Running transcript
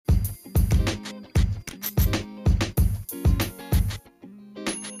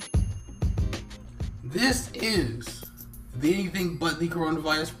This is the Anything But the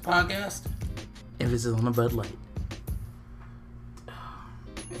Coronavirus podcast. Emphasis on the Bud Light.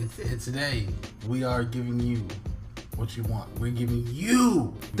 And today, we are giving you what you want. We're giving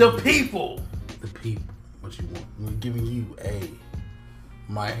you, The people, what you want. We're giving you a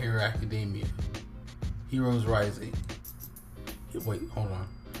My Hero Academia, Heroes Rising. Wait, hold on.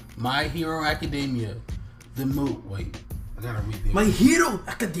 My Hero Academia, the movie. Wait, I gotta read this. My Hero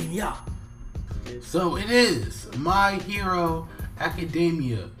Academia. So it is My Hero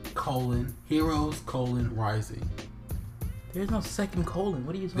Academia, Heroes, Rising. There's no second colon.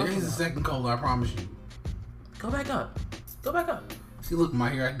 What are you talking about? There is a second colon, I promise you. Go back up. Go back up. See, look,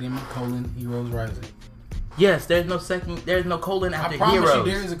 My Hero Academia, Heroes Rising. Yes, there's no second. There's no colon after I promise Heroes. you,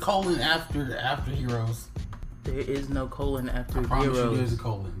 there is a colon after Heroes. There is no colon after I promise Heroes. you, there's a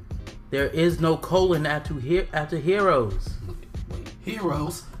colon. There is no colon after Heroes. Wait,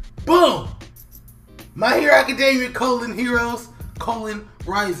 Heroes. Boom. My Hero Academia, Heroes,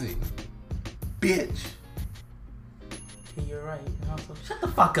 Rising. Bitch. Okay, you're right. And also, shut the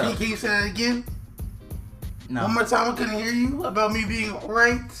fuck up. Can you say that again? No. One more time, I couldn't hear you about me being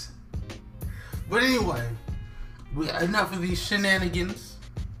right. But anyway, enough of these shenanigans.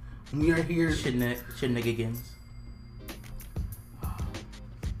 We are here. Shenanigans.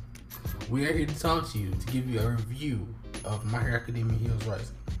 We are here to talk to you, to give you a review of My Hero Academia Heroes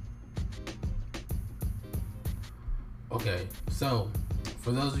Rising. Okay, so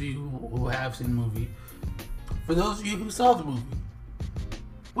for those of you who have seen the movie, for those of you who saw the movie,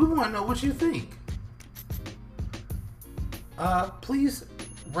 we want to know what you think. Please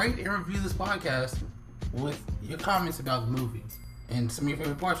rate and review this podcast with your comments about the movie and some of your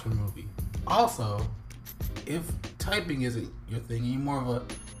favorite parts from the movie. Also, if typing isn't your thing and you're more of a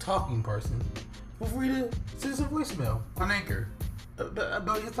talking person, feel free to send us a voicemail on Anchor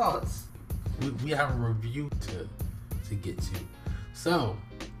about your thoughts. We have a review to get to. So,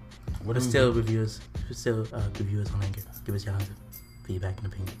 But still review us on Anchor. Give us your honest feedback and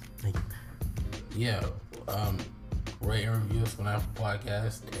opinions. Thank you. Yeah, rate and review us on Apple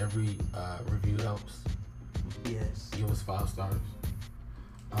Podcast. Every review helps. Yes. Give us 5 stars.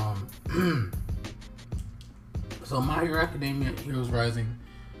 So My Hero Academia Heroes Rising.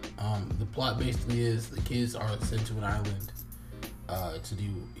 The plot basically is the kids are sent to an island to do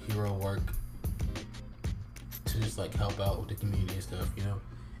hero work, to just like help out with the community and stuff, you know.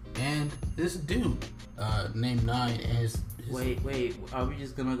 And this dude named Nine and his Wait, are we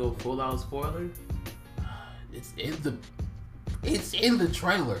just gonna go full out spoiler? it's in the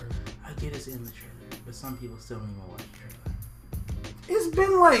trailer. I get it's in the trailer, but some people still don't even watch the trailer. It's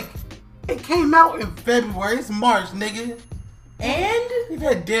been like, it came out in February. It's March, nigga. And You've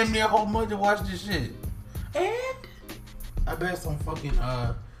had damn near a whole month to watch this shit. And I bet it's on fucking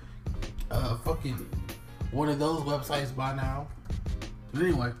one of those websites by now. But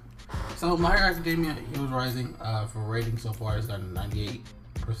anyway, so My Hero Academia Heroes Rising for rating so far is got 98%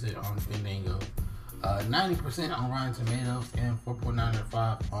 on Fandango, 90% on Rotten Tomatoes, and 4.9 out of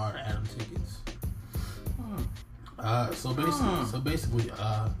 5 on Atom Tickets. So basically,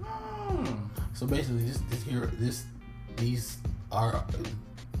 these are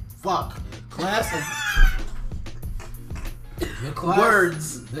class of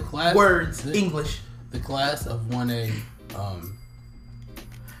the class words English. The class of 1A.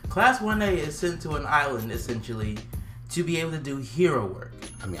 Class 1A is sent to an island essentially to be able to do hero work.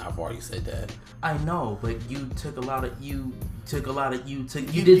 I mean, I've already said that. I know, but you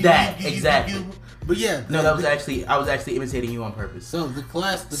did that exactly. But yeah, I was actually imitating you on purpose. So the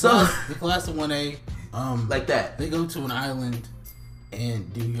class of 1A, like that. They go to an island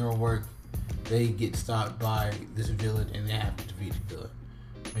and do hero work. They get stopped by this villain and they have to defeat the villain.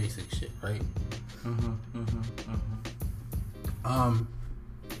 Basic shit, right?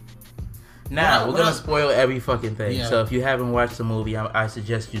 Now, we're gonna spoil every fucking thing. Yeah. So if you haven't watched the movie, I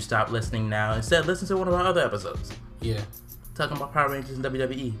suggest you stop listening now. Instead, listen to one of our other episodes. Yeah. Talking about Power Rangers and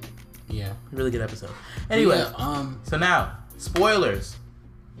WWE. Yeah. Really good episode. Anyway, so now, spoilers.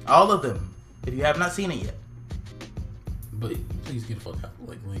 All of them. If you have not seen it yet. But please get the fuck out.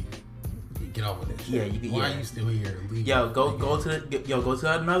 Like, leave. Get off of this shit. Yeah, you can. Why are you still here? Leave. Go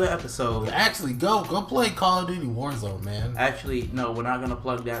to another episode. Actually, go play Call of Duty Warzone, man. Actually, no, we're not gonna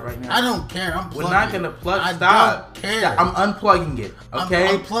plug that right now. I don't care. We're not gonna plug. I Stop. don't care. I'm unplugging it. Okay.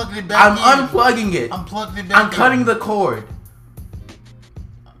 I'm unplugging it back. I'm unplugging it. I'm plugging it back. I'm cutting the cord.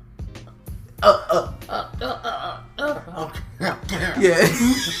 Yeah.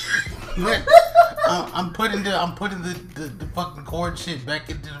 I'm putting the fucking cord shit back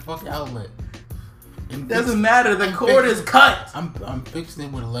into the fucking outlet. It doesn't matter. The cord is cut. I'm fixing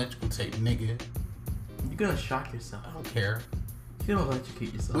it with electrical tape, nigga. You're gonna shock yourself. I don't care. You don't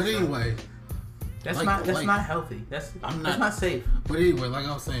electrocute yourself. But anyway, that's not healthy. That's not safe. But anyway, like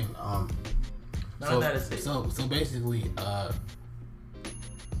I was saying, none of that is safe. So basically,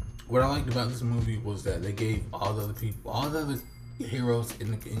 what I liked about this movie was that they gave all the other heroes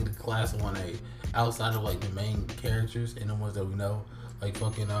in the class 1A, outside of like the main characters and the ones that we know, like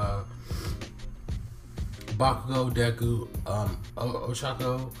fucking Bakugo, Deku,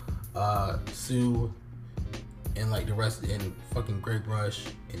 Oshako, Sue, and like the rest, and fucking Great Rush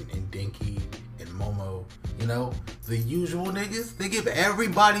and Denki and Momo, you know, the usual niggas. They give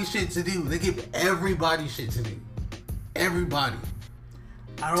everybody shit to do. Everybody.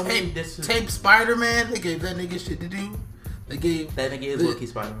 I don't think this is... Tape Spider-Man, they gave that nigga shit to do. They gave... That nigga is Loki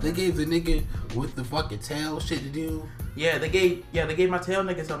Spider-Man. They gave the nigga with the fucking tail shit to do. Yeah, they gave my tail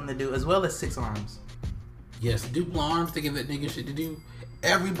nigga something to do, as well as 6 arms. Yes, Duple Arms, they gave that nigga shit to do.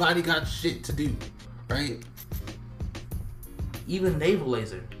 Everybody got shit to do, right? Even Naval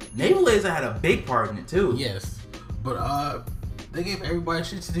Laser. Naval Laser had a big part in it, too. Yes. But, they gave everybody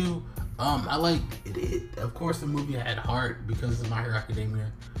shit to do. I like it. Of course, the movie had heart because of My Hero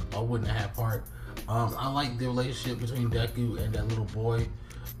Academia. I wouldn't have heart. I like the relationship between Deku and that little boy.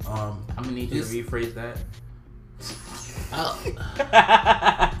 I'm gonna need you to rephrase that.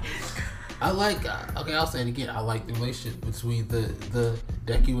 I like. Okay, I'll say it again. I like the relationship between the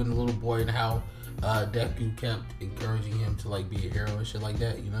Deku and the little boy, and how Deku kept encouraging him to like be a hero and shit like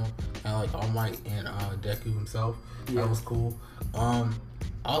that. You know, kind of like All Might and Deku himself. Yeah. That was cool.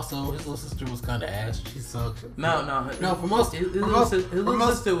 Also, his little sister was kind of ass. She sucked. No. For most of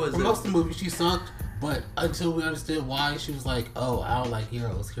the movie, she sucked. But until we understood why, she was like, "Oh, I don't like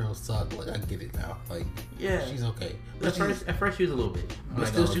heroes. Heroes suck." Like, I get it now. Like, yeah, she's okay. At first, she was a little bitch. But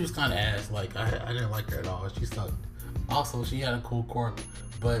still, she was kind of ass. Like, I didn't like her at all. She sucked. Also, she had a cool quirk,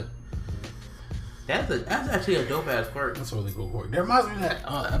 but that's actually a dope ass quirk. That's a really cool quirk. That reminds me of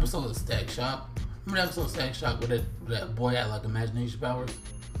that episode of Stack Shop. Remember that episode of Stack Shop where that boy had like imagination powers?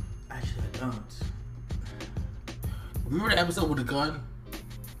 Actually, I don't. Remember the episode with the gun?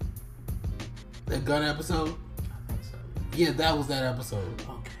 That gun episode? I think so. Yeah, that was that episode.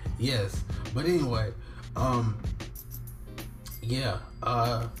 Okay. Yes. But anyway, yeah.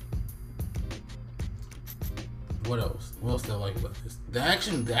 What else? What else did I like about this? The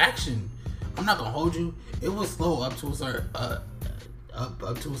action. I'm not gonna hold you. It was slow up to a certain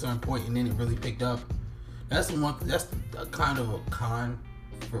up to a certain point, and then it really picked up. That's a kind of a con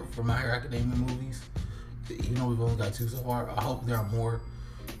for My Hero Academia movies. Even though we've only got 2 so far, I hope there are more,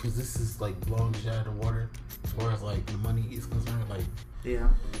 because this is like blowing shit out of the water as far as like the money is concerned. Like, yeah,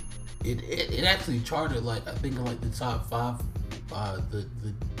 it actually charted like, I think, in like the top 5 the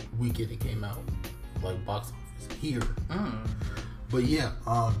weekend it came out, like box office here. But yeah,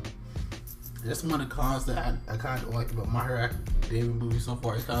 that's one of the cons that I kind of like about My Hero Academia movie so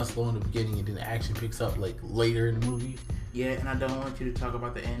far. It's kind of slow in the beginning, and then the action picks up like later in the movie. Yeah, and I don't want you to talk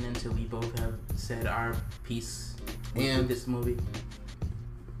about the end until we both have said our piece with this movie.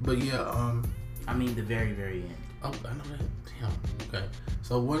 But yeah, I mean the very, very end. Oh, I know that. Damn. Okay.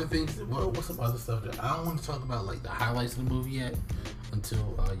 So one of the things, what's some other stuff that I don't want to talk about, like the highlights of the movie yet,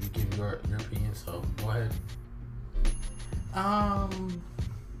 until you give your opinion. So go ahead.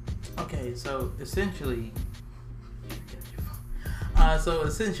 Okay. So essentially,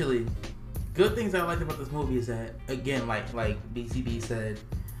 good things I liked about this movie is that, again, like BCB said,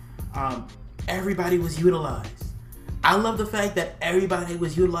 everybody was utilized. I love the fact that everybody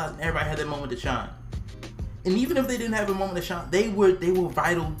was utilized and everybody had their moment to shine. And even if they didn't have a moment to shine, they were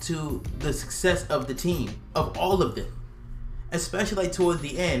vital to the success of the team, of all of them. Especially like towards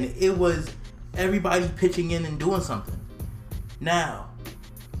the end, it was everybody pitching in and doing something. Now,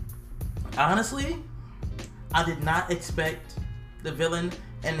 honestly, I did not expect the villain,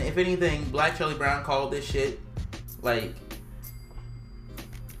 and if anything, Black Charlie Brown called this shit, like,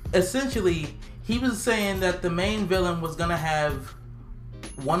 essentially, he was saying that the main villain was gonna have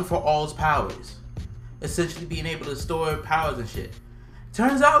one for all's powers, essentially being able to store powers and shit.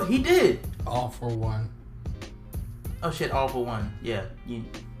 Turns out he did. All for one. Oh shit, all for one. Yeah,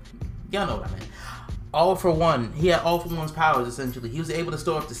 y'all know what I meant. All for one. He had all for one's powers, essentially. He was able to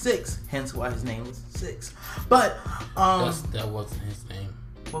store up to 6, hence why his name was 6. But that wasn't his name.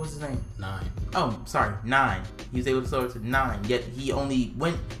 What was his name? 9. Oh, sorry, 9. He was able to store it to 9. Yet he only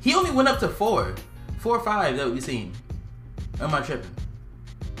went up to 4. 4 or 5 that we've seen. Am I tripping?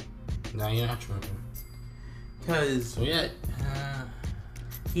 No, you're not tripping. Cause so yeah,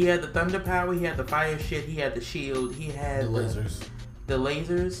 he had the thunder power, he had the fire shit, he had the shield, he had the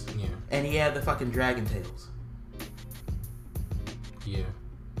lasers. Yeah. And he had the fucking dragon tails. Yeah.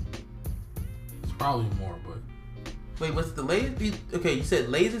 Probably more, but wait, what's the lasers? Okay, you said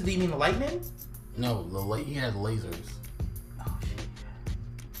lasers. Do you mean the lightning? no, he had lasers. Oh shit.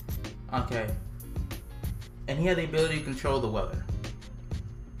 Okay. And he had the ability to control the weather.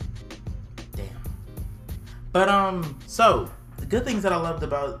 Damn. But so the good things that I liked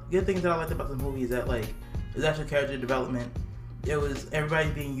about the movie is that like there's actual character development. It was everybody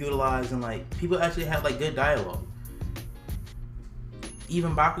being utilized and like people actually had like good dialogue.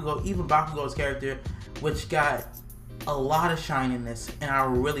 Even Bakugo's character, which got a lot of shine in this, and I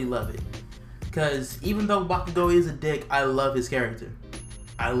really love it. Because even though Bakugo is a dick, I love his character.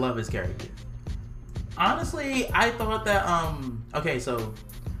 Honestly, I thought that okay, so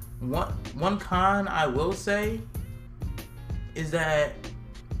one con I will say is that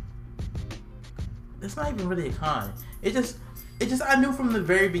it's not even really a con. It just I knew from the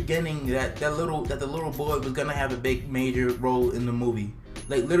very beginning that the little boy was gonna have a big major role in the movie.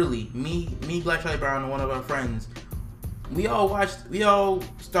 Like literally, me, Black Charlie Brown, and one of our friends, we all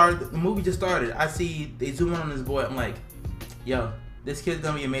started. The movie just started. I see they zoom in on this boy. I'm like, yo, this kid's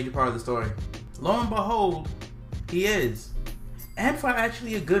gonna be a major part of the story. Lo and behold, he is, and for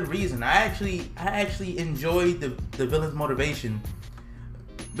actually a good reason. I actually enjoyed the villain's motivation.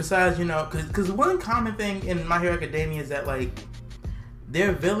 Besides, you know, because one common thing in My Hero Academia is that like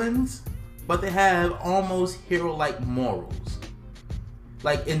they're villains, but they have almost hero-like morals.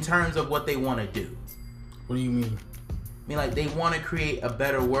 Like, in terms of what they want to do. What do you mean? I mean, like, they want to create a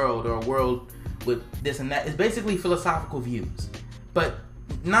better world, or a world with this and that. It's basically philosophical views. But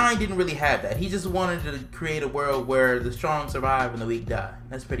Nine didn't really have that. He just wanted to create a world where the strong survive and the weak die.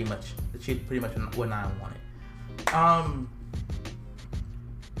 That's pretty much what Nine wanted.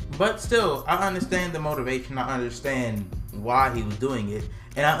 But still, I understand the motivation. I understand why he was doing it.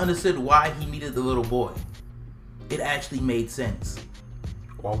 And I understood why he needed the little boy. It actually made sense.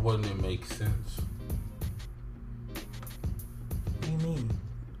 Why wouldn't it make sense? What do you mean?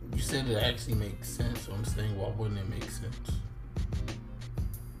 You said it actually makes sense, so I'm saying why wouldn't it make sense?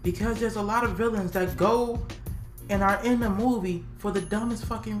 Because there's a lot of villains that go and are in the movie for the dumbest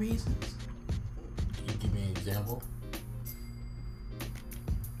fucking reasons. Can you give me an example?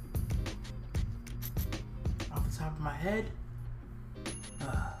 Off the top of my head?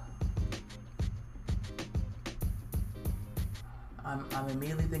 I'm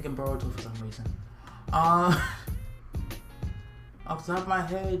immediately thinking Boruto for some reason. Off the top of my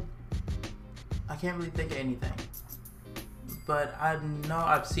head, I can't really think of anything. But I know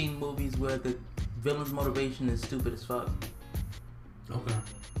I've seen movies where the villain's motivation is stupid as fuck. Okay.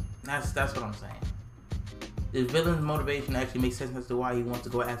 That's what I'm saying. The villain's motivation actually makes sense as to why he wants to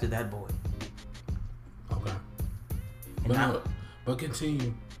go after that boy. Okay. But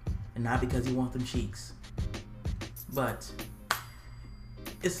continue. And not because he wants them cheeks. But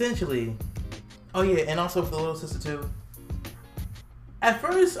essentially, oh yeah, and also for the little sister too. At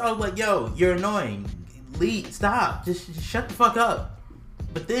first, I was like, "Yo, you're annoying. Leave, stop, just shut the fuck up."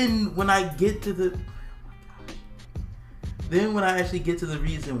 But then when I get to the, when I actually get to the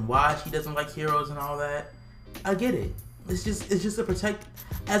reason why she doesn't like heroes and all that, I get it. It's just to protect.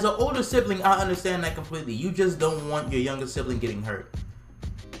 As an older sibling, I understand that completely. You just don't want your younger sibling getting hurt.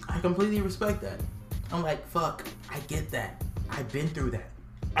 I completely respect that. I'm like, fuck, I get that. I've been through that.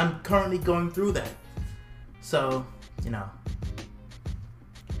 I'm currently going through that. So, you know.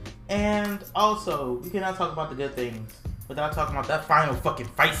 And also, we cannot talk about the good things without talking about that final fucking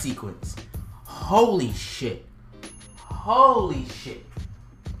fight sequence. Holy shit. Holy shit.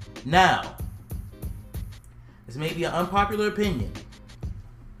 Now, this may be an unpopular opinion,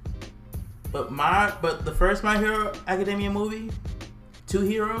 but the first My Hero Academia movie, Two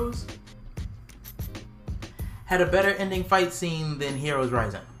Heroes, had a better ending fight scene than Heroes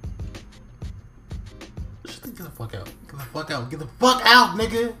Rising. Get the fuck out. Get the fuck out. Get the fuck out,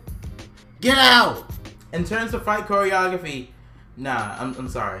 nigga. Get out. In terms of fight choreography, nah, I'm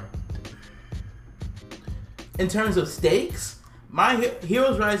sorry. In terms of stakes, My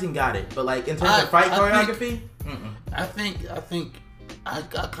Heroes Rising got it, but like in terms of fight choreography, I think I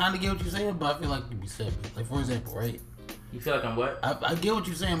kind of get what you're saying, but I feel like it could be said. Like for example, right? You feel like I'm what? I get what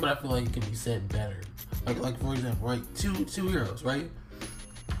you're saying, but I feel like it could be said better. Like for example, right? Two heroes, right?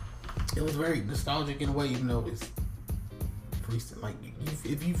 It was very nostalgic in a way, even though it's recent. Like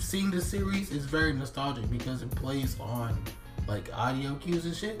if you've seen the series, it's very nostalgic because it plays on like audio cues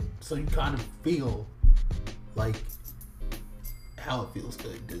and shit, so you kind of feel like how it feels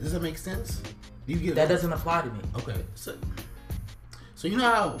good. Does that make sense? Do you get that? Doesn't apply to me. Okay, so you know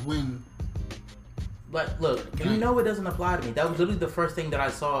how when. But look, it doesn't apply to me. That was literally the first thing that I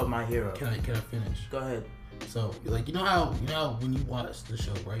saw of My Hero. Can I finish? Go ahead. So like you know how when you watch the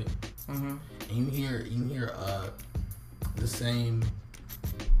show, right? Mm-hmm. And you hear the same.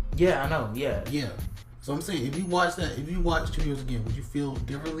 Yeah, I know. Yeah. Yeah. So I'm saying if you watch 2 Heroes again, would you feel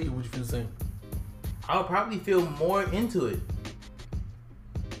differently or would you feel the same? I would probably feel more into it.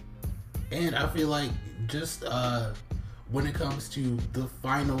 And I feel like just when it comes to the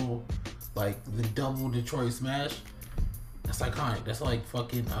final, like the double Detroit Smash, that's iconic. That's like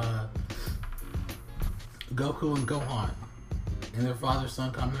fucking Goku and Gohan and their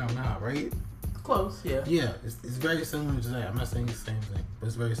father-son Kamehameha, right? Close, yeah. Yeah, it's very similar to that. I'm not saying it's the same thing, but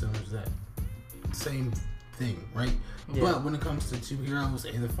it's very similar to that. Same thing, right? Yeah. But when it comes to 2 Heroes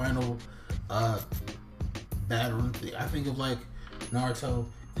and the final battle, I think of like Naruto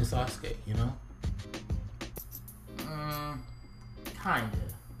and Sasuke, you know? Kinda.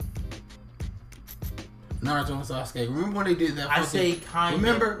 Naruto and Sasuke. Remember when they did that? I say kinda.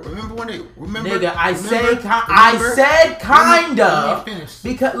 Remember when they Nigga, I said kinda. Let me finish.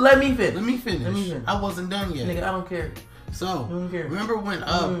 Because let me finish. Let me finish. I wasn't done yet. Nigga, I don't care. So remember when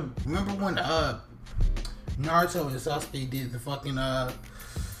Naruto and Sasuke did the fucking well,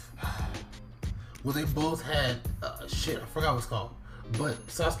 they both had shit. I forgot what it's called, but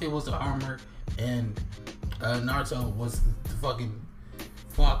Sasuke was the armor and Naruto was the fucking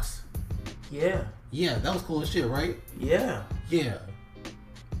fox. Yeah. Yeah, that was cool as shit, right? Yeah. Yeah.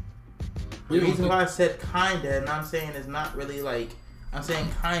 The reason why I said kinda, and I'm saying it's not really like, I'm saying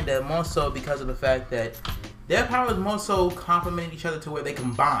kinda more so because of the fact that their powers more so complement each other to where they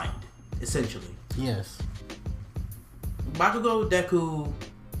combined, essentially. Yes. Bakugo, Deku,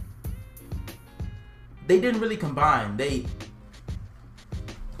 they didn't really combine. Did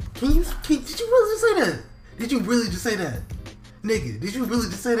you really just say that? Did you really just say that? Nigga, did you really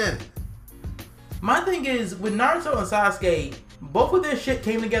just say that? My thing is, with Naruto and Sasuke, both of their shit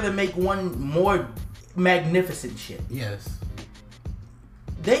came together to make one more magnificent shit. Yes.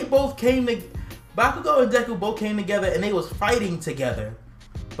 They both came to... Bakugo and Deku both came together and they was fighting together.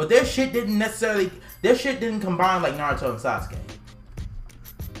 But their shit didn't necessarily... Their shit didn't combine like Naruto and Sasuke.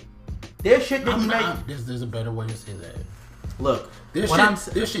 Their shit didn't There's a better way to say that. Look, their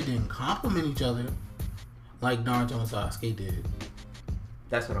shit didn't complement each other like Naruto and Sasuke did.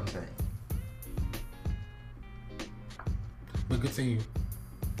 That's what I'm saying. But continue.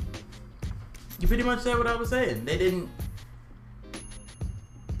 You pretty much said what I was saying. They didn't...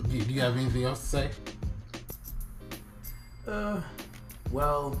 Do you have anything else to say?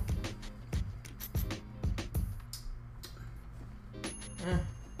 Well...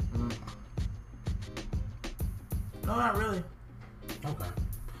 No, not really. Okay.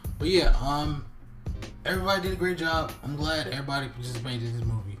 But yeah, everybody did a great job. I'm glad everybody participated in this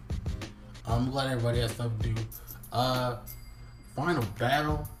movie. I'm glad everybody has stuff to do. Final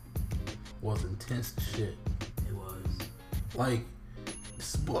battle was intense as shit. It was. Like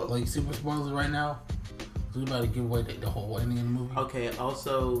super spoilers right now. We're about to give away the whole ending of the movie. Okay,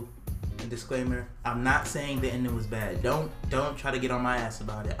 also a disclaimer, I'm not saying the ending was bad. Don't try to get on my ass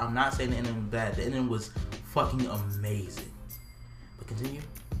about it. I'm not saying the ending was bad. The ending was fucking amazing. But continue.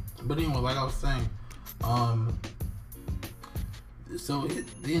 But anyway, like I was saying, so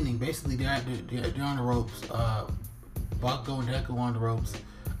the ending, basically they're on the ropes. Bakugo and Deku on the ropes.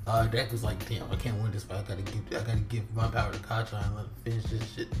 Deku's like, damn, I can't win this fight. I gotta give my power to Kacha and let him finish this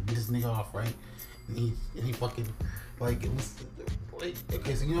shit, get this nigga off, right? And he fucking, like, it was like,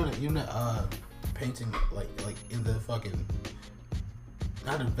 okay, so you know that painting like in the fucking,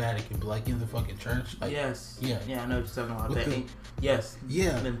 not the Vatican, but like in the fucking church. Like, yes. Yeah, I know what you're talking about. That yes.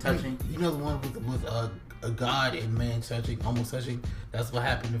 Yeah. Been touching. You know the one with a god and man almost touching. That's what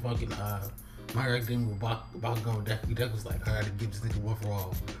happened to fucking my game with Bakugo and Deku. Deku was like, I gotta give this nigga one for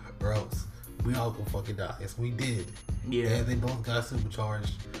all, or else we all gonna fucking die. Yes, we did. Yeah. And they both got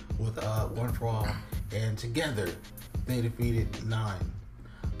supercharged with one for all, and together they defeated 9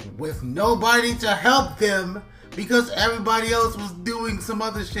 with nobody to help them because everybody else was doing some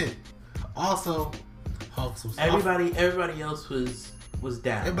other shit. Also, Hawks was everybody else was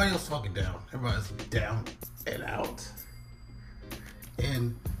down. Everybody else fucking down. Everybody's down and out.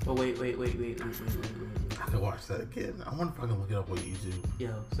 And but wait. I can watch that again. I wonder if I can look it up on YouTube.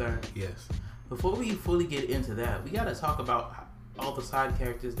 Yo, sir. Yes. Before we fully get into that, we gotta talk about all the side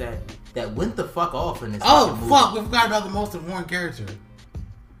characters that went the fuck off in this. Oh fuck! We forgot about the most important character,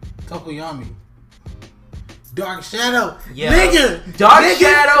 Tokoyami. Dark Shadow, yeah. Nigga, Dark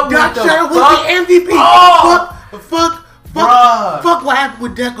Shadow was the MVP. Oh! Fuck what happened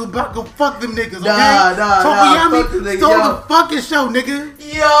with Deku. Bakugo, fuck them niggas, okay? Tokoyami stole the fucking show, nigga.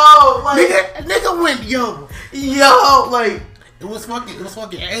 Yo, like, nigga went, yo, like, It was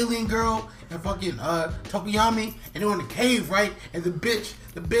fucking Alien Girl and fucking Tokoyami, and they were in the cave, right? And the bitch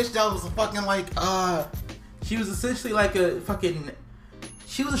that was a fucking like she was essentially like a fucking.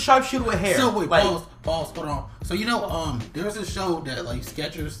 She was a sharpshooter with hair. So wait, like, pause, hold on. So you know, there was a show that like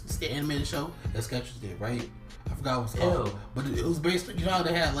Skechers, it's the animated show that Skechers did, right? I forgot what it's called, but it was basically, you know how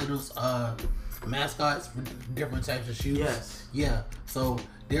they had like those mascots for different types of shoes. Yes. Yeah. So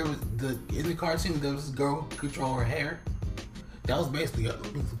there was in the cartoon there was this girl who control her hair. That was basically let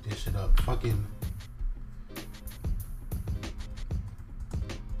me look this shit up. Fucking.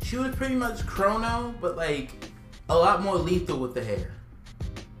 She was pretty much Chrono, but like a lot more lethal with the hair.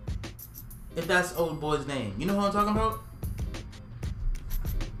 If that's old boy's name, you know who I'm talking about?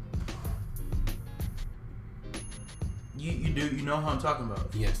 You know who I'm talking about?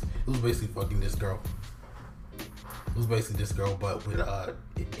 Yes, it was basically fucking this girl. It was basically this girl, but with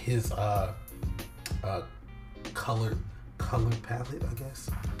his color palette, I guess.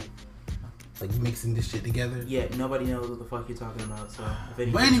 Like mixing this shit together. Yeah, nobody knows what the fuck you're talking about. So,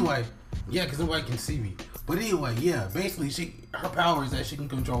 but anyway, yeah, because nobody can see me. But anyway, yeah, basically, her power is that she can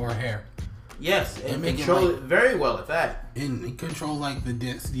control her hair. Yes, and control it very well at that. And control like the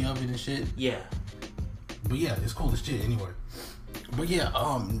density of it and shit. Yeah. But yeah, it's cool as shit anyway. But yeah,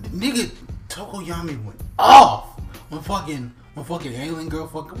 nigga Tokoyami went off when fucking Alien Girl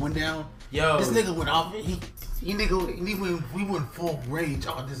fucking went down. Yo, this nigga went off. We went full rage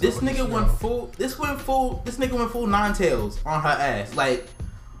on this. This nigga went full. This nigga went full Ninetales on her ass, like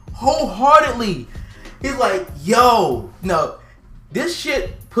wholeheartedly. He's like, yo, no, this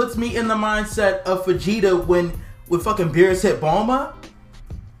shit puts me in the mindset of Vegeta when fucking Beerus hit Bulma.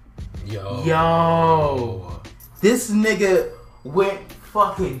 Yo, this nigga went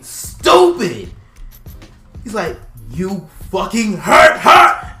fucking stupid. He's like, you fucking hurt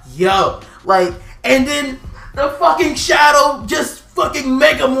her, yo, like, and then the fucking Shadow just fucking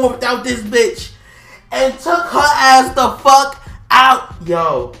megamorphed out this bitch and took her ass the fuck out,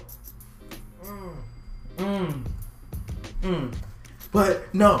 yo.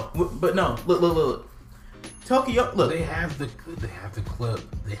 But no, look. Tokyo, look. They have the clip. They have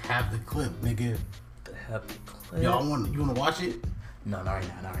the clip, nigga. They have the clip. Yo, you wanna watch it? No, not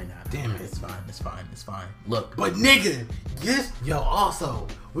right now. Damn it. It's fine. Look. But nigga, also,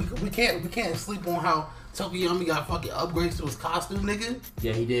 we can't sleep on how Tokoyami got fucking upgrades to his costume, nigga.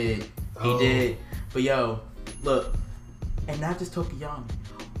 Yeah, he did. He did. But yo, look. And not just Tokoyami.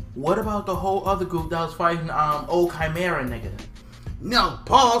 What about the whole other group that was fighting old Chimera, nigga? No,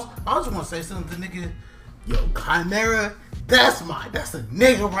 pause. I just want to say something, nigga. Yo, Chimera, that's a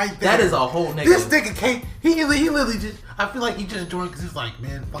nigga right there. That is a whole nigga. This nigga came. He literally just. I feel like he just joined because he's like,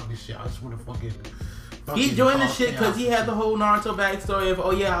 man, fuck this shit. I just want to fucking. He joined the shit because he had the whole Naruto backstory of,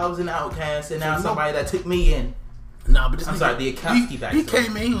 oh yeah, I was an outcast and now somebody that took me in. Nah, but this I'm sorry, the Akatsuki backstory. He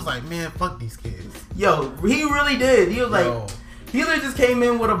came in. He was like, man, fuck these kids. Yo, he really did. He was like, he literally just came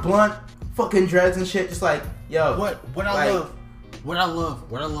in with a blunt, fucking dreads and shit, just like, yo. What I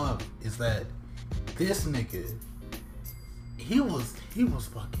love is that this nigga, he was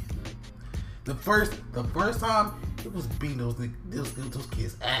fucking the first time it was beating those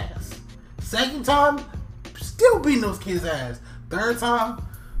kids' ass. Second time, still beating those kids' ass. Third time,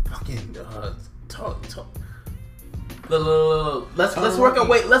 fucking Let's work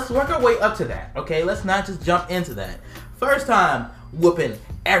our way up to that. Okay, let's not just jump into that. First time whooping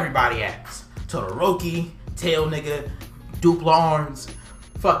everybody ass. Todoroki, Tail nigga, Dupla Arms,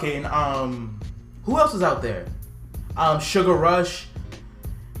 fucking who else was out there? Sugar Rush.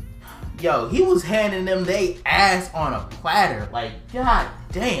 Yo, he was handing them they ass on a platter. Like, god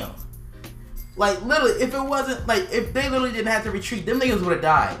damn. Like, literally, if it wasn't, like, if they literally didn't have to retreat, them niggas would have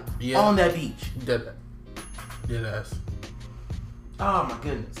died on that beach. Dead ass. Oh my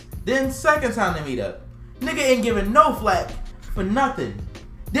goodness. Then second time they meet up, nigga ain't giving no flack for nothing.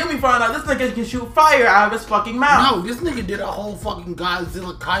 Then we find out this nigga can shoot fire out of his fucking mouth. No, this nigga did a whole fucking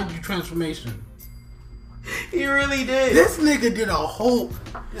Godzilla kaiju transformation. He really did. This nigga did a whole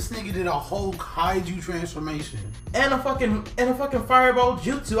kaiju transformation. And a fucking fireball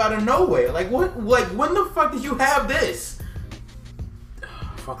jutsu out of nowhere. Like what? Like when the fuck did you have this?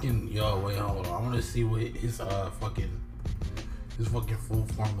 Fucking yo, wait, hold on. I want to see what his fucking full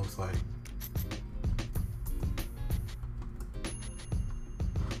form looks like.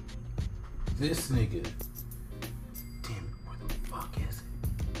 This nigga. Damn it, where the fuck is it?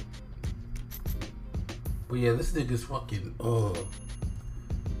 But yeah, this nigga's fucking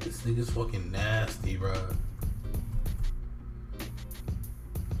this nigga's fucking nasty, bro.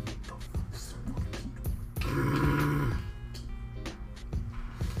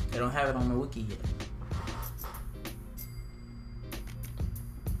 They don't have it on the wiki yet.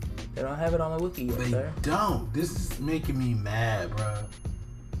 They don't have it on the wiki yet, They sir. don't. This is making me mad, bro.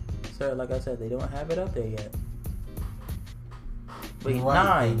 Sir, like I said, they don't have it up there yet. Wait,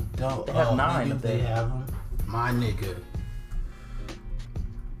 Right, 9. They don't. They have 9 maybe up there. They have them. My nigga.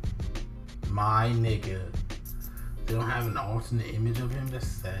 My nigga. They don't have an alternate image of him. That's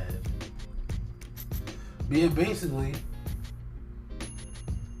sad. But yeah, basically.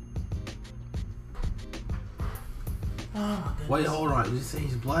 Oh my goodness. Wait, hold on. Did you say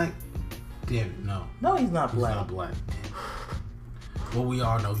he's black? Damn it, no. No, he's not He's black. not black. Well, we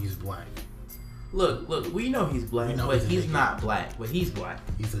all know he's black. Look, we know he's black, We know but he's a he's nigga. not black, but he's black.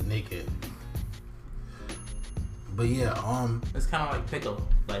 He's a nigga. But yeah, It's kind of like Piccolo.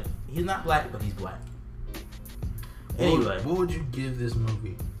 Like, he's not black, but he's black. what- Anyway. what would you give this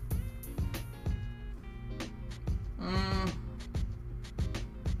movie?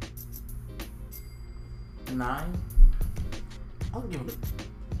 9? I'll give it.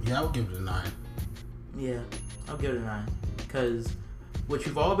 Yeah, I'll give it a 9. Yeah, I'll give it a 9. Because what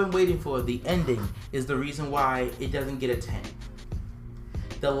you've all been waiting for, the ending, is the reason why it doesn't get a 10.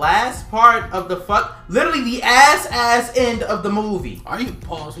 The last part of the literally the ass end of the movie. Are you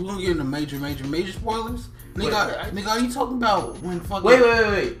pause? We're gonna get into major spoilers. Nigga, are you talking about when fucking?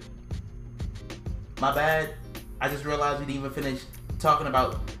 Wait. My bad. I just realized we didn't even finish talking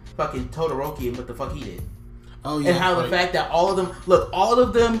about fucking Todoroki and what the fuck he did. Oh yeah. And how the fact that all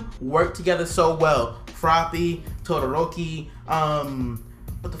of them work together so well. Froppy, Todoroki,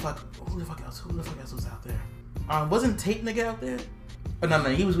 what the fuck? Who the fuck else was out there? Wasn't Tate nigga out there? Oh, no,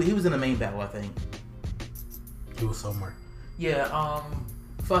 he was in the main battle, I think. He was somewhere. Yeah,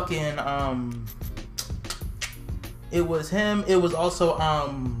 it was him. It was also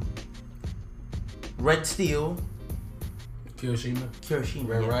Red Steel. Kirishima.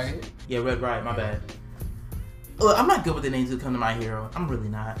 Red yes. Riot. Yeah, Red Riot. My bad. Look, I'm not good with the names that come to my hero. I'm really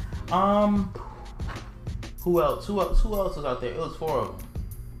not. Who else? Who else was out there? It was 4 of them.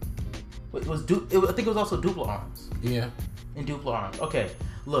 I think it was also Dupla Arms. Yeah. And Dupla Arms. Okay,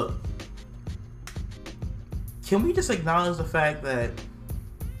 look. Can we just acknowledge the fact that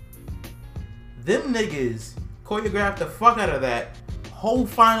them niggas choreographed the fuck out of that whole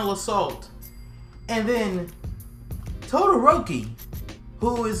final assault, and then Todoroki,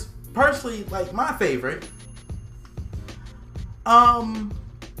 who is personally like my favorite.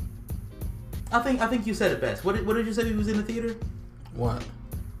 I think you said it best. What did you say he was in the theater? What?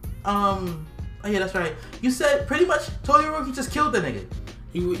 Oh yeah, that's right. You said pretty much Todoroki just killed the nigga.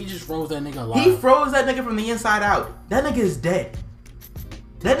 He just froze that nigga alive. He froze that nigga from the inside out. That nigga is dead.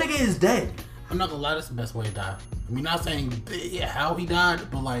 That nigga is dead. I'm not gonna lie, that's the best way to die. I mean, not saying how he died,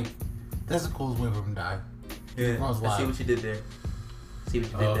 but like, that's the coolest way for him to die. Yeah. Froze I see alive. what you did there.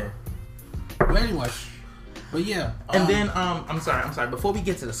 There. But anyway, but yeah. And then I'm sorry. Before we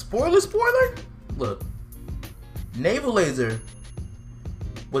get to the spoiler, look, Naval Laser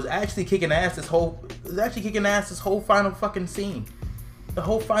was actually kicking ass this whole final fucking scene. The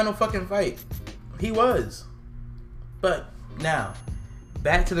whole final fucking fight. He was. But now,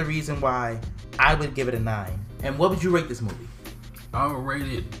 back to the reason why I would give it a 9. And what would you rate this movie? I'll rate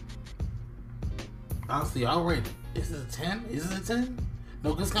it. Honestly, I'll rate it. Is it a 10? Is it a 10?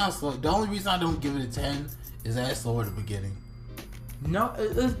 No, because it's kind of slow. The only reason I don't give it a 10 is that it's slow at the beginning. No,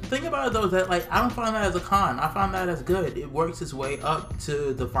 the thing about it though is that like I don't find that as a con. I find that as good. It works its way up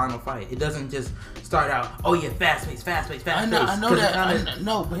to the final fight. It doesn't just start out, oh yeah, fast pace. I know that.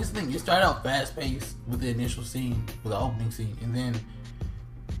 No, but here's the thing. It started out fast paced with the initial scene, with the opening scene, and then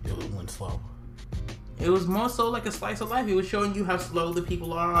it went slow. It was more so like a slice of life. It was showing you how slow the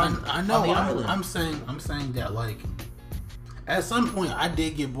people are on, I know. on the island. I'm saying that like at some point I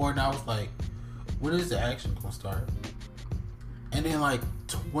did get bored, and I was like, when is the action gonna start? And then like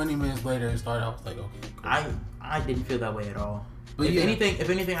 20 minutes later it started. I was like, okay, cool. I didn't feel that way at all. But if yeah.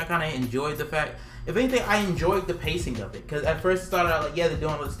 anything, I kind of enjoyed the fact. If anything, I enjoyed the pacing of it because at first it started out like, yeah, they're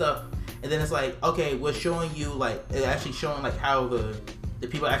doing all this stuff, and then it's like, okay, we're showing you like it actually showing like how the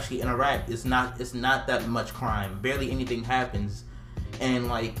people actually interact. It's not that much crime. Barely anything happens, and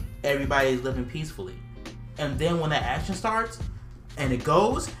like everybody's living peacefully. And then when that action starts, and it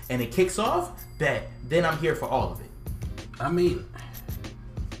goes and it kicks off, then I'm here for all of it. I mean,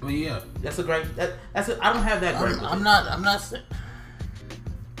 but yeah, That's a great. I don't have that great. I'm not saying.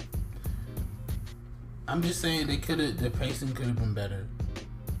 I'm just saying the pacing could have been better.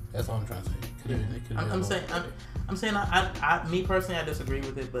 That's all I'm trying to say. I'm saying I me personally I disagree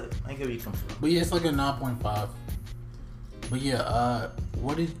with it, but I get where you come from. But yeah, it's like a 9.5. But yeah,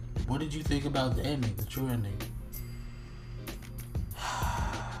 what did you think about the ending, the true ending?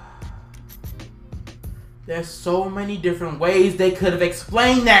 There's so many different ways they could have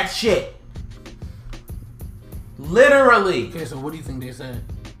explained that shit. Literally. Okay, so what do you think they said?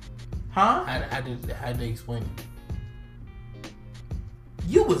 Huh? How did they explain it?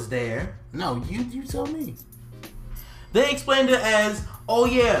 You was there. No, you tell me. They explained it as, oh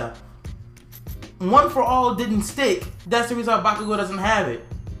yeah, One for All didn't stick. That's the reason why Bakugo doesn't have it.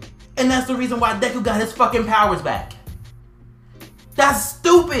 And that's the reason why Deku got his fucking powers back. That's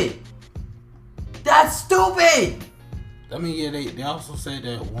stupid. That's stupid. I mean, yeah, they also said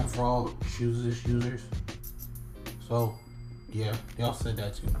that One for All chooses its users. So, yeah, they also said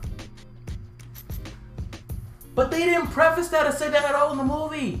that too. But they didn't preface that or say that at all in the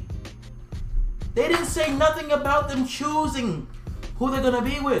movie. They didn't say nothing about them choosing who they're gonna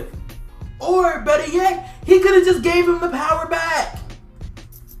be with. Or, better yet, he could have just gave him the power back.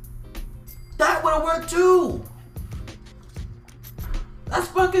 That would have worked too. That's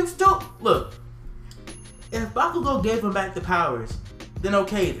fucking stupid. Look, if Bakugo gave him back the powers, then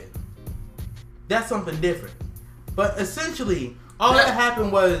okay then. That's something different. But essentially, all that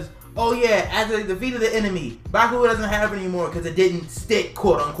happened was, oh yeah, after they defeated the enemy, Bakugo doesn't have it anymore because it didn't stick,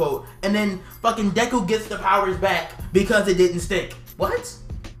 quote unquote. And then fucking Deku gets the powers back because it didn't stick. What?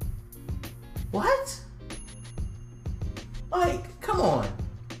 What? Like, come on.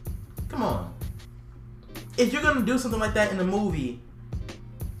 Come on. If you're gonna do something like that in the movie,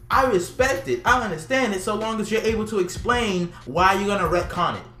 I respect it. I understand it so long as you're able to explain why you're gonna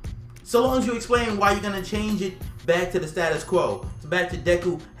retcon it. So long as you explain why you're gonna change it back to the status quo. Back to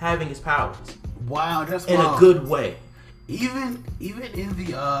Deku having his powers. Wow, that's in a good way. Even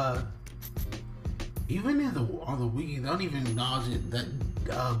on the wiki, they don't even acknowledge it that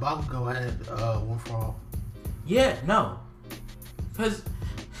Bakugo had One for All. Yeah, no, because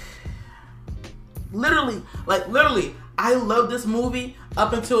literally, I love this movie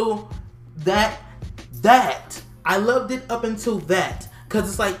up until that. I loved it up until that because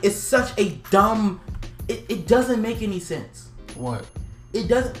it's like it's such a dumb. It doesn't make any sense. What? It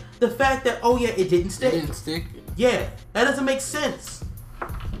doesn't. The fact that, oh yeah, it didn't stick. It didn't stick? Yeah, that doesn't make sense.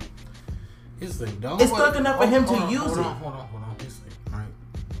 It's like, it's stuck enough for him to use it. Hold on. Here's the thing, right?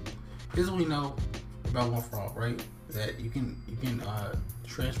 Here's what we know about One for All, right? That you can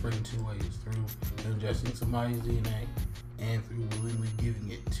transfer it in two ways: through ingesting somebody's DNA and through willingly giving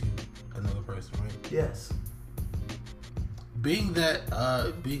it to another person, right? Yes. Being that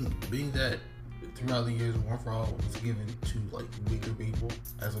throughout the years, One for All was given to like weaker people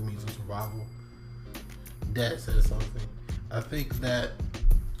as a means of survival. That says something. I think that.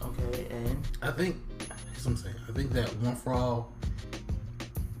 Okay, and here's what I'm saying. I think that One for All,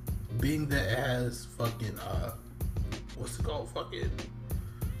 being that it has fucking what's it called, fucking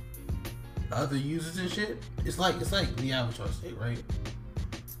other users and shit. It's like the Avatar state, right?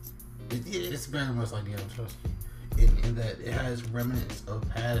 It's very much like the Avatar state. In that it has remnants of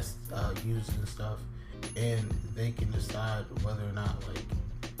past users and stuff, and they can decide whether or not like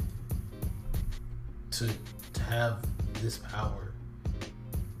to have this power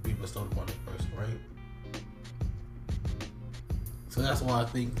be bestowed upon this person, right? So that's why I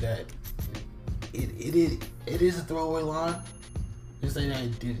think that it is a throwaway line. Just say that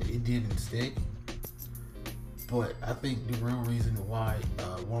it didn't stick, but I think the real reason why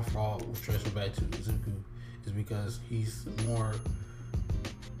One for All was transferred back to Izuku is because he's more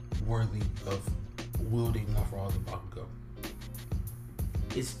worthy of wielding One for All than Bakugo.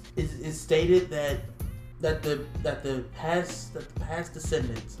 It's stated that the past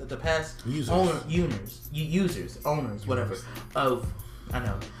descendants, that the past users, owners, whatever, of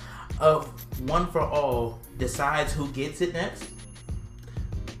One for All decides who gets it next.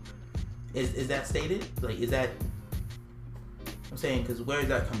 Is that stated? Like, is that? I'm saying, because where is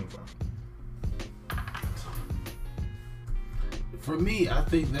that coming from? For me, I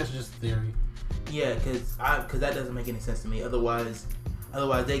think that's just theory. Yeah, because that doesn't make any sense to me. Otherwise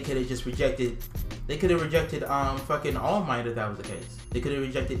they could have just rejected. They could have rejected fucking All Might if that was the case. They could have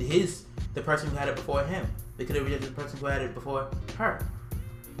rejected the person who had it before him. They could have rejected the person who had it before her.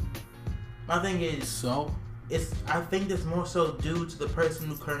 My thing is, so I think it's more so due to the person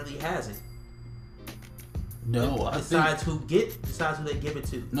who currently has it. No, decides who they give it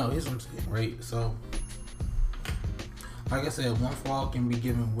to. No, here's what I'm saying, right? So, like I said, One for All can be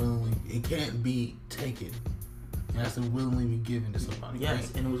given willingly. It can't be taken. It has to willingly be given to somebody. Yes,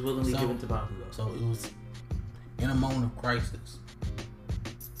 right? and it was willingly given to Bakugo. So it was in a moment of crisis.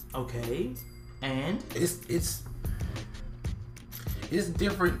 Okay, and it's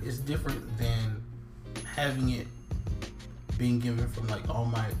different. It's different than having it being given from like All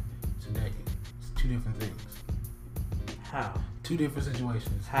Might to Deku. It's two different things. How? Two different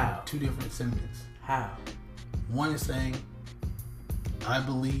situations. How? Two different sentiments. How? One is saying, I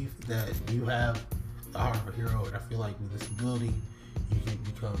believe that you have the heart of a hero, and I feel like with this ability, you can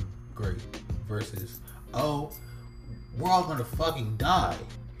become great. Versus, oh, we're all gonna fucking die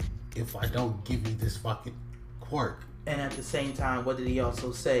if I don't give you this fucking quirk. And at the same time, what did he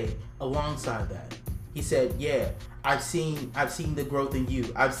also say alongside that? He said, yeah, I've seen the growth in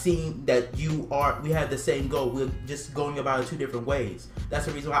you. I've seen that we have the same goal. We're just going about it two different ways. That's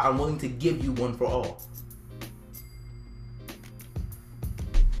the reason why I'm willing to give you one for all.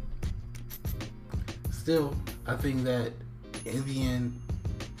 Still, I think that in the end,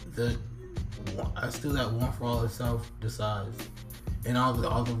 still that one for all itself decides. And all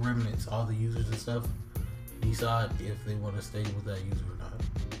the remnants, all the users and stuff, decide if they want to stay with that user or not.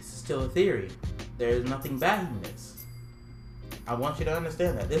 This is still a theory. There is nothing backing this. I want you to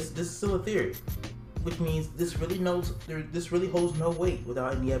understand that this is still a theory, which means this really holds no weight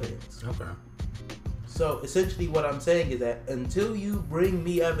without any evidence. Okay. So essentially, what I'm saying is that until you bring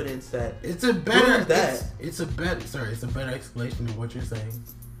me evidence that it's a better it's a better explanation of what you're saying.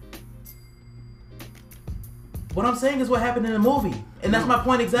 What I'm saying is what happened in the movie, and that's my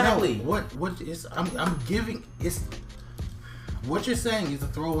point exactly. No, I'm giving it's what you're saying is a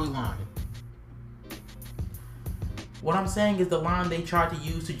throwaway line. What I'm saying is the line they tried to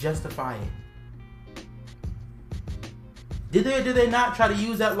use to justify it. Did they not try to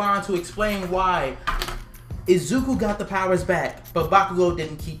use that line to explain why Izuku got the powers back, but Bakugo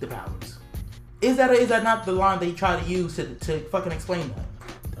didn't keep the powers? Is that not the line they try to use to fucking explain that?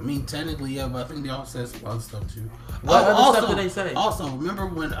 I mean, technically, yeah, but I think they all said some other stuff too. What other stuff did they say? Also,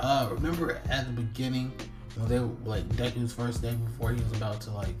 remember at the beginning when they were like Deku's first day before he was about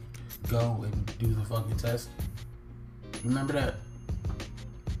to like go and do the fucking test? Remember that?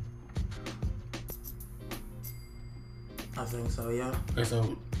 I think so, yeah. Okay,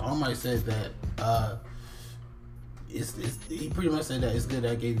 so All Might said that he pretty much said that it's good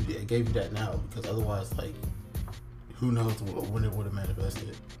that I gave you that now, because otherwise, like, who knows when it would have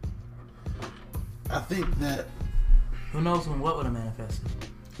manifested. I think that who knows when what would have manifested.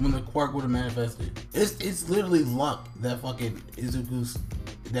 When the quirk would have manifested. It's literally luck that fucking Izuku's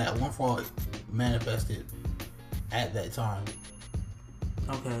that one for all manifested at that time.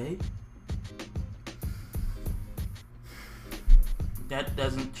 Okay. That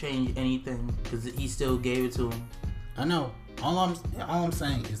doesn't change anything because he still gave it to him. I know. All I'm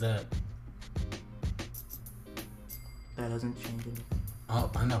saying is that doesn't change anything.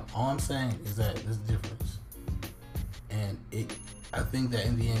 I know. All I'm saying is that there's a difference, and I think that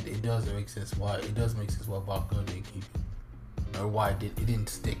in the end it does make sense why Bakugo didn't keep it, or why it didn't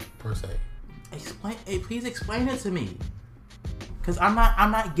stick per se. Please explain it to me, because I'm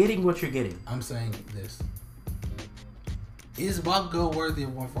not getting what you're getting. I'm saying this: is Bakugo worthy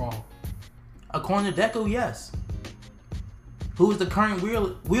of one for all? According to Deku, yes. Who is the current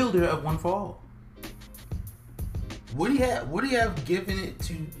wielder of one for all? Would he have given it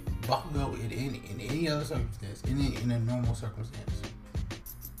to Bakugo in any other circumstance, in a normal circumstance?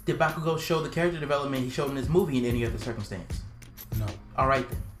 Did Bakugo show the character development he showed in this movie in any other circumstance? No. Alright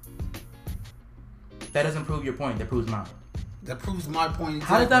then. That doesn't prove your point, that proves mine. That proves my point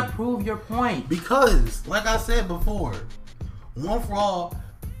exactly. How does that prove your point? Because, like I said before, one for all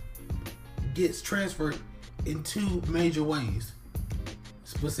gets transferred in two major ways.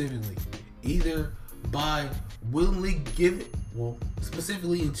 Specifically, either by willingly giving,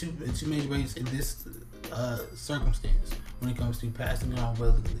 specifically in two major ways in this circumstance when it comes to passing it on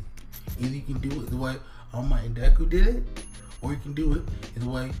willingly. Either you can do it the way All Might and Deku did it, or you can do it in the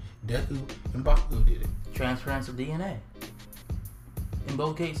way Deku and Bakugo did it. Transference of DNA. In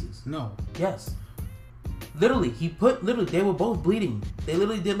both cases. No. Yes. Literally, they were both bleeding. They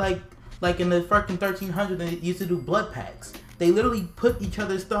literally did like in the fucking 1300s, they used to do blood packs. They literally put each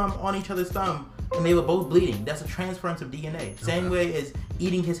other's thumb on each other's thumb, and they were both bleeding. That's a transference of DNA. Same way as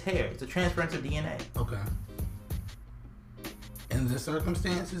eating his hair. It's a transference of DNA. Okay. In the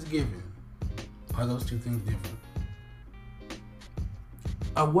circumstances given, are those two things different?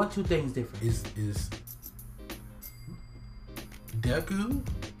 Are what two things different? Is Deku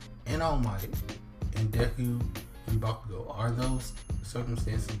and All Might and Deku and Bakugo, are those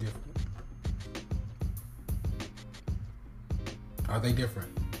circumstances different? Are they different?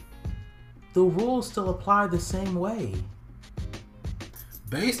 The rules still apply the same way.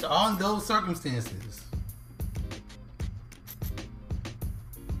 Based on those circumstances.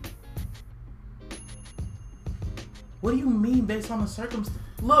 What do you mean based on the circumstance?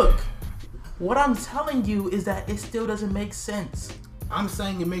 Look, what I'm telling you is that it still doesn't make sense. I'm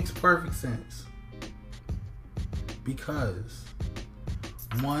saying it makes perfect sense. Because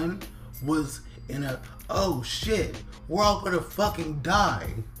one was in a oh shit, we're all gonna fucking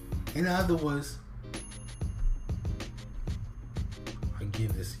die. In other words, I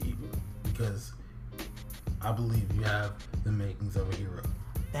give this to you because I believe you have the makings of a hero.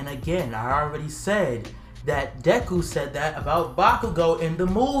 And again, I already said that Deku said that about Bakugo in the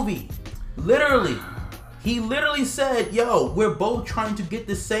movie. Literally. He literally said, yo, we're both trying to get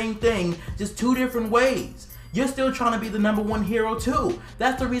the same thing, just two different ways. You're still trying to be the number one hero too.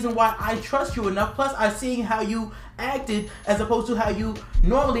 That's the reason why I trust you enough. Plus, I seen how you acted as opposed to how you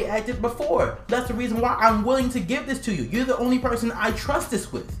normally acted before. That's the reason why I'm willing to give this to you. You're the only person I trust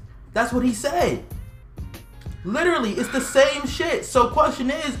this with. That's what he said. Literally, it's the same shit. So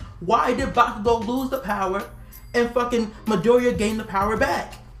question is, why did Bakugo lose the power and fucking Midoriya gain the power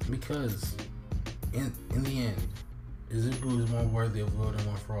back? Because in the end, Izuku is more worthy of wielding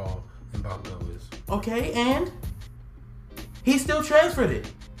One For All than Bakugo is. Okay, and he still transferred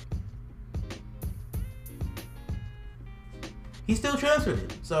it. He still transferred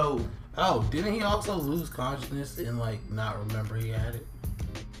it. So oh, didn't he also lose consciousness and like not remember he had it?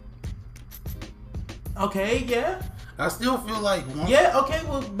 okay, yeah. I still feel like Yeah, okay,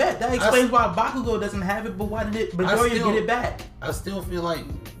 well, bet. That explains why Bakugo doesn't have it, but why did Midoriya get it back? I still feel like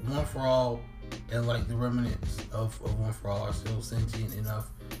One For All and like the remnants of One For All are still sentient enough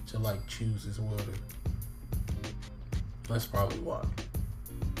to like choose his wielder. That's probably why.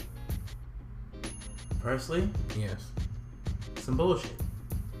 Personally, Yes. some bullshit.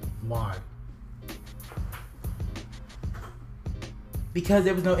 Why? Because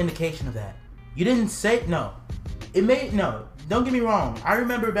there was no indication of that. You didn't say no. It made no. Don't get me wrong. I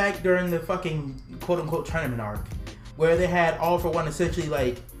remember back during the fucking quote unquote tournament arc where they had All For One essentially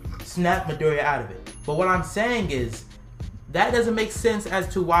like snap Midoriya out of it. But what I'm saying is that doesn't make sense as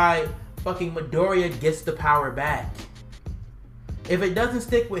to why fucking Midoriya gets the power back. If it doesn't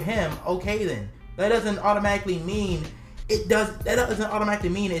stick with him, okay then. That doesn't automatically mean it does. That doesn't automatically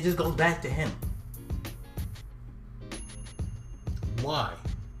mean it just goes back to him. Why?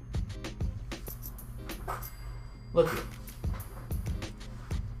 Look,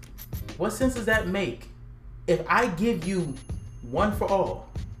 what sense does that make? If I give you One For All,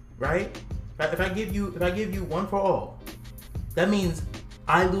 right? If I give you One For All, that means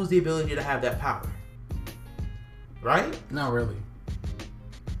I lose the ability to have that power, right? Not really.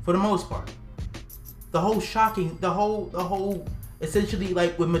 For the most part, the whole essentially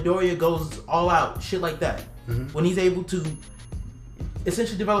like when Midoriya goes all out, shit like that. Mm-hmm. When he's able to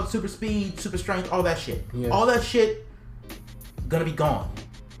essentially develop super speed, super strength, all that shit. Yeah. All that shit gonna be gone.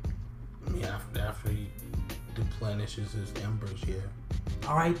 Yeah, after he replenishes his embers, yeah.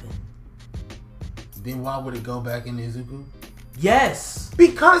 Alright then. Then why would it go back in Izuku? Yes!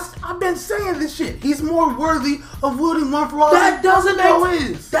 Because I've been saying this shit. He's more worthy of wielding One For All. That doesn't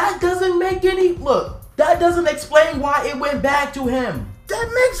That doesn't explain why it went back to him.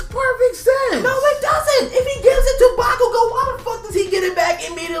 makes perfect sense. No, it doesn't. If he gives it to Bakugo, why the fuck does he get it back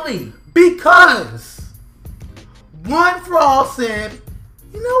immediately? Because One For All said,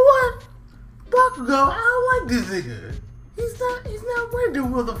 you know what, Bakugo, I don't like this nigga. He's not ready to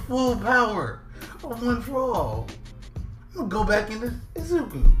wield the full power of One For All. I'm gonna go back into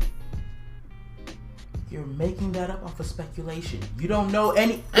Izuku. You're making that up off of speculation. You don't know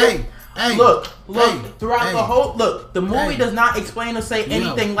any. Look. Throughout the whole the movie does not explain or say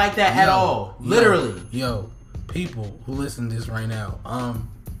anything like that at all. Literally. Yo, people who listen to this right now,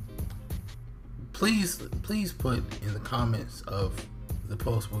 please put in the comments of the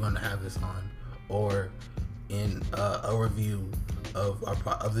post we're gonna have this on, or in a review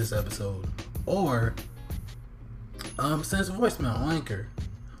of this episode, or send us a voicemail on Anchor.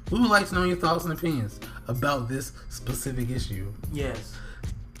 We would like to know your thoughts and opinions about this specific issue. Yes.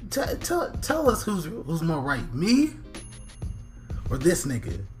 Tell us who's more right, me or this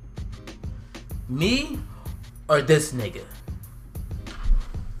nigga? Me or this nigga?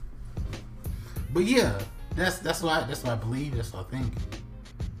 But yeah, that's what I believe. That's what I think.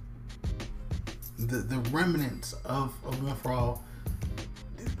 The remnants of One For All,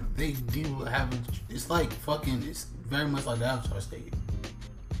 they do have. It's like fucking. It's very much like the Avatar state.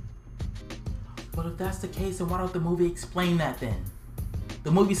 But if that's the case, then why don't the movie explain that then?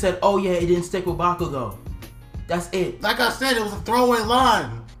 The movie said, oh yeah, it didn't stick with Bakugo. That's it. Like I said, it was a throwaway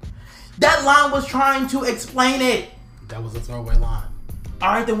line. That line was trying to explain it. That was a throwaway line.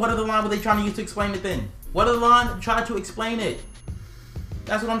 Alright, then what other line were they trying to use to explain it then? What other line tried to explain it?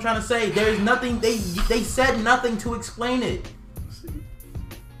 That's what I'm trying to say. There's nothing, they said nothing to explain it.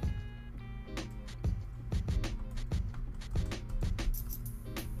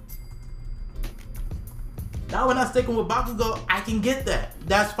 Now we're not sticking with Bakugo, I can get that.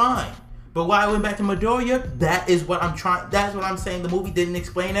 That's fine. But why I went back to Midoriya, that's what I'm saying the movie didn't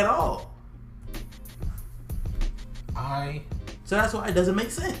explain at all. So that's why it doesn't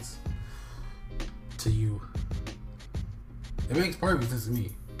make sense. To you. It makes perfect sense to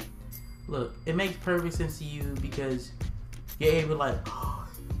me. Look, it makes perfect sense to you because you're able to like, oh,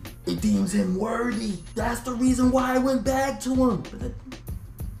 it deems him worthy. That's the reason why I went back to him.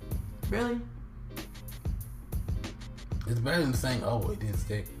 Really? It's better than saying, oh, it didn't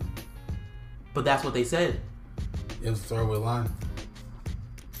stick. But that's what they said. It was a throwaway line.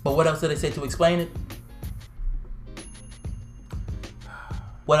 But what else did they say to explain it?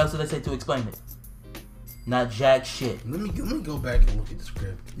 What else did they say to explain it? Not jack shit. Let me go back and look at the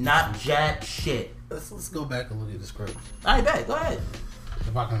script. Not jack shit. Let's go back and look at the script. Alright, bet. Go ahead.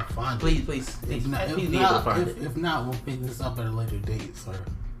 If I can find Please. If not, we'll pick this up at a later date, sir.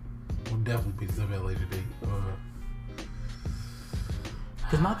 We'll definitely pick this up at a later date.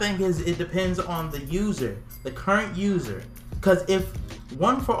 Because my thing is, it depends on the user, the current user. Because if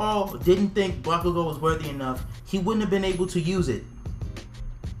One For All didn't think Bakugo was worthy enough, he wouldn't have been able to use it.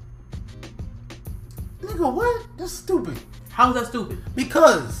 Nigga, what? That's stupid. How is that stupid?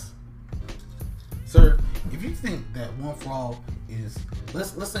 Because, sir, if you think that One For All is,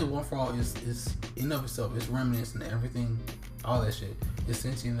 let's say One For All is in of itself, it's reminiscent and everything, all that shit, is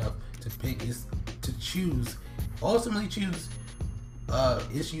sentient enough to pick, is to choose, ultimately choose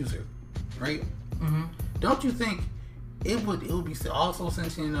its user, right? Mm-hmm. Don't you think it would be also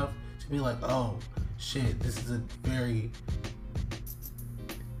sentient enough to be like, oh shit, this is a very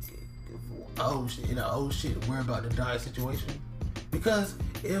oh shit, we're about to die situation? Because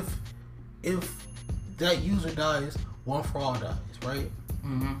if that user dies, One For All dies, right?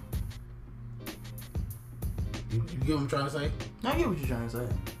 Mm-hmm. You get what I'm trying to say? I get what you're trying to say.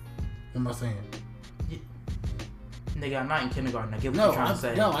 What am I saying? Nigga, I'm not in kindergarten. I get what you're trying to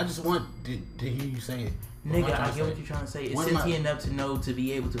say. No, I just want to hear you say it. Nigga, I get what you're trying to say. It's sentient enough to know to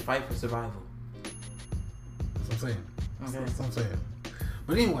be able to fight for survival. That's what I'm saying. Okay. That's what I'm saying.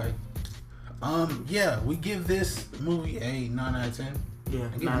 But anyway, yeah, we give this movie a 9 out of 10. Yeah,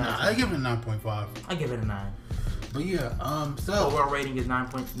 I give it a 9.5. I give it a 9. But yeah, so overall rating is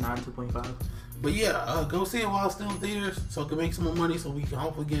 9.5. But yeah, go see it while it's still in theaters, so it can make some more money, so we can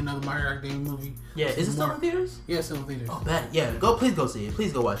hopefully get another My Hero Academia movie. Yeah, is it still in theaters? Yeah, it's still in theaters. Oh, bad. Yeah, please go see it.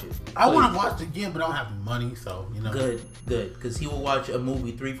 Please go watch it. I want to watch it again, but I don't have the money, so you know. Good, because he will watch a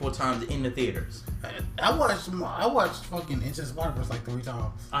movie 3-4 times in the theaters. I watched fucking Into the Spider-Verse like 3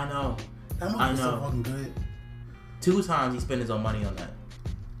 times. I know. That movie was so fucking good. 2 times he spent his own money on that.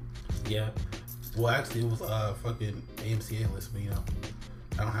 Yeah. Well, actually, it was fucking AMC A-list, but you know,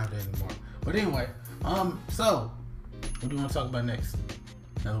 I don't have that anymore. But anyway, so what do you want to talk about next?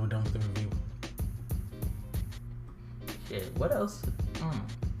 Now that we're done with the review. Shit, what else?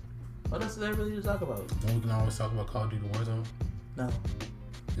 What else is there really to talk about? Well, we can always talk about Call of Duty Warzone. No.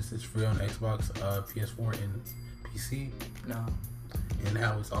 This is free on Xbox, PS4, and PC. No. And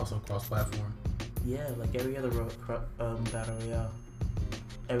now it's also cross-platform. Yeah, like every other battle royale.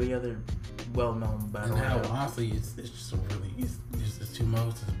 Every other well-known battle royale. And now, honestly, it's just it's 2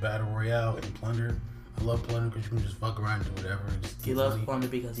 modes. It's Battle Royale and Plunder. I love Plunder because you can just fuck around and do whatever. And just he loves Plunder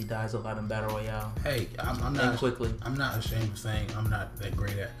because he dies a lot in Battle Royale. Hey, I'm not quickly. I'm not ashamed of saying I'm not that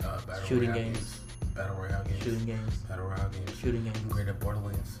great at Battle Shooting Royale games. Battle Royale games. Shooting games. Battle Royale games. Shooting games. I'm great at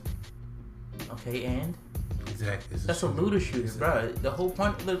Borderlands. Okay, and? Exactly. That's a looter shooter, bro. The whole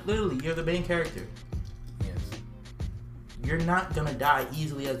point, literally, you're the main character. Yes. You're not gonna die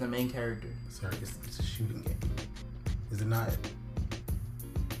easily as the main character. Sir, it's a shooting game. Is it not?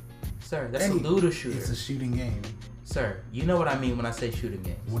 Sir, that's a looter shooter. It's a shooting game. Sir, you know what I mean when I say shooting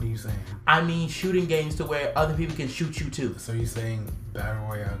games. What are you saying? I mean shooting games to where other people can shoot you too. So you're saying Battle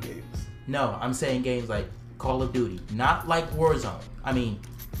Royale games? No, I'm saying games like Call of Duty. Not like Warzone. I mean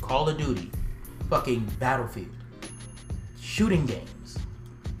Call of Duty. Fucking Battlefield. Shooting games.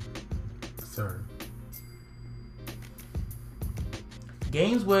 Sir.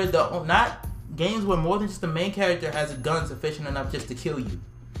 Games where games where more than just the main character has a gun sufficient enough just to kill you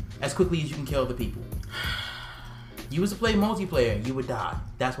as quickly as you can kill the people. You was to play multiplayer, you would die.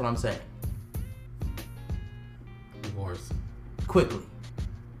 That's what I'm saying. Of course. Quickly.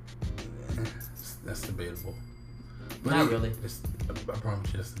 That's debatable. But Not really. I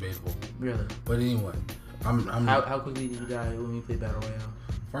promise you, that's debatable. Really. But anyway, I'm how quickly did you die when you play Battle Royale?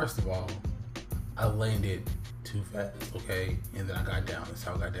 First of all, I landed too fast, okay? And then I got down. That's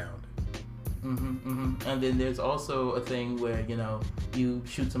how I got down. And then there's also a thing where, you know, you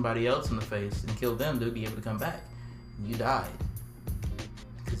shoot somebody else in the face and kill them, they'll be able to come back. You died.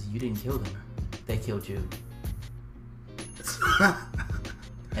 Because you didn't kill them. They killed you.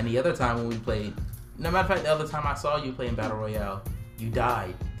 And the other time when we played, no matter of fact, the other time I saw you playing Battle Royale, you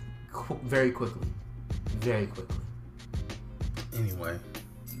died very quickly. Very quickly. Anyway.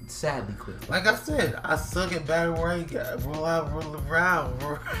 Sadly quickly. Like I said, I suck at Battle Royale games.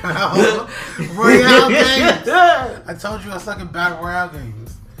 I told you I suck at Battle Royale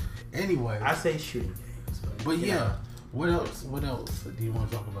games. Anyway. I say shooting games. But yeah, what else? What else do you want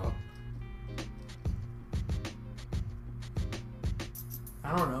to talk about?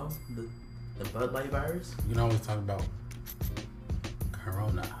 I don't know. The Bud Light virus? You can always talk about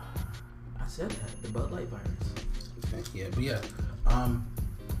Corona. I said that. The Bud Light virus. Okay, yeah, but yeah.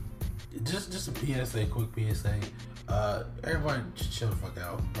 Just a PSA, quick PSA. Everybody just chill the fuck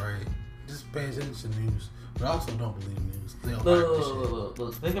out, right? Just pay attention to the news, but also don't believe news.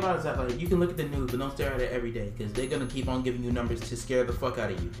 Look. Think about it, like you can look at the news, but don't stare at it every day because they're gonna keep on giving you numbers to scare the fuck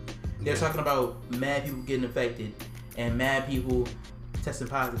out of you. They're talking about mad people getting infected and mad people testing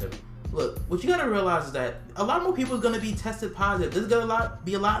positive. Look, what you gotta realize is that a lot more people is gonna be tested positive. There's gonna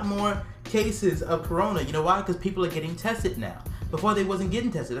be a lot more cases of corona. You know why? Because people are getting tested now. Before they wasn't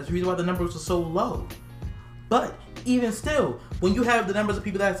getting tested. That's the reason why the numbers are so low. But even still, when you have the numbers of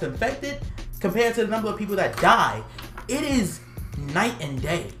people that's infected compared to the number of people that die, it is night and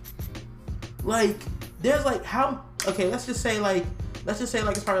day. Like, there's like how, okay, let's just say like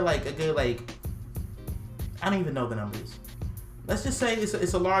it's probably like a good like, I don't even know the numbers. Let's just say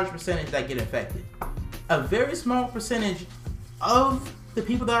it's a large percentage that get infected. A very small percentage of the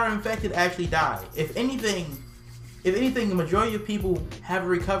people that are infected actually die. If anything, the majority of people have a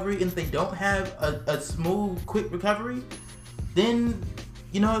recovery, and if they don't have a smooth, quick recovery, then,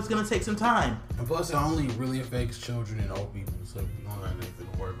 you know, it's going to take some time. And plus, it only really affects children and old people, so you don't have anything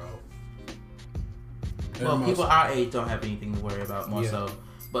to worry about. Well, people our age don't have anything to worry about more so.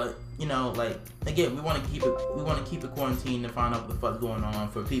 But, you know, like, again, we want to keep it quarantined and find out what the fuck's going on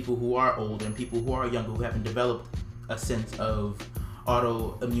for people who are older and people who are younger who haven't developed a sense of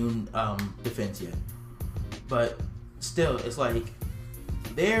autoimmune defense yet. But still, it's like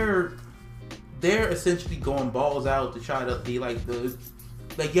they're essentially going balls out to try to be like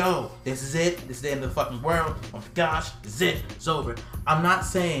yo, this is it. This is the end of the fucking world. Oh my gosh, this is it. It's over. I'm not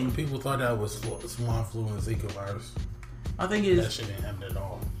saying people thought that was swine flu and Zika virus. My thing is that shit didn't happen at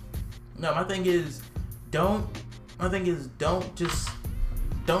all. No, my thing is don't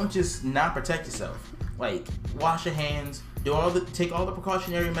just not protect yourself. Like, wash your hands. Take all the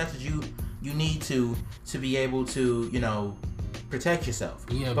precautionary measures you need to be able to, you know, protect yourself.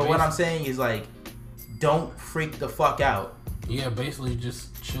 Yeah, but what I'm saying is, like, don't freak the fuck out. Yeah, basically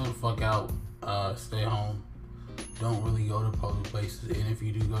just chill the fuck out. Stay home. Don't really go to public places. And if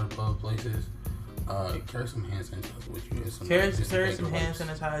you do go to public places, carry some hand sanitizer with you. Carry some hand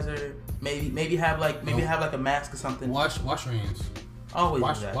sanitizer. Maybe have a mask or something. Wash your hands. Always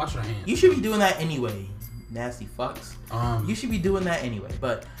wash your hands. You should be doing that anyway. Nasty fucks. You should be doing that anyway.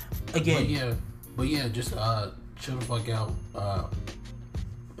 But again, but yeah, just chill the fuck out.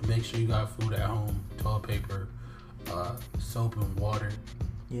 Make sure you got food at home, toilet paper, soap and water.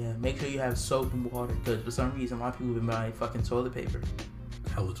 Yeah, make sure you have soap and water, because for some reason a lot of people have been buying fucking toilet paper.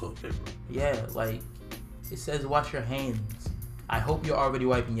 Hella toilet paper. Yeah, like it says wash your hands. I hope you're already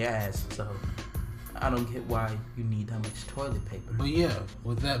wiping your ass, so I don't get why you need that much toilet paper. But yeah,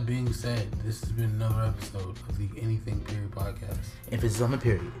 with that being said, this has been another episode of the Anything Period podcast. Emphasis on the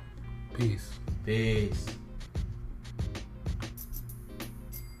period. Peace. Peace.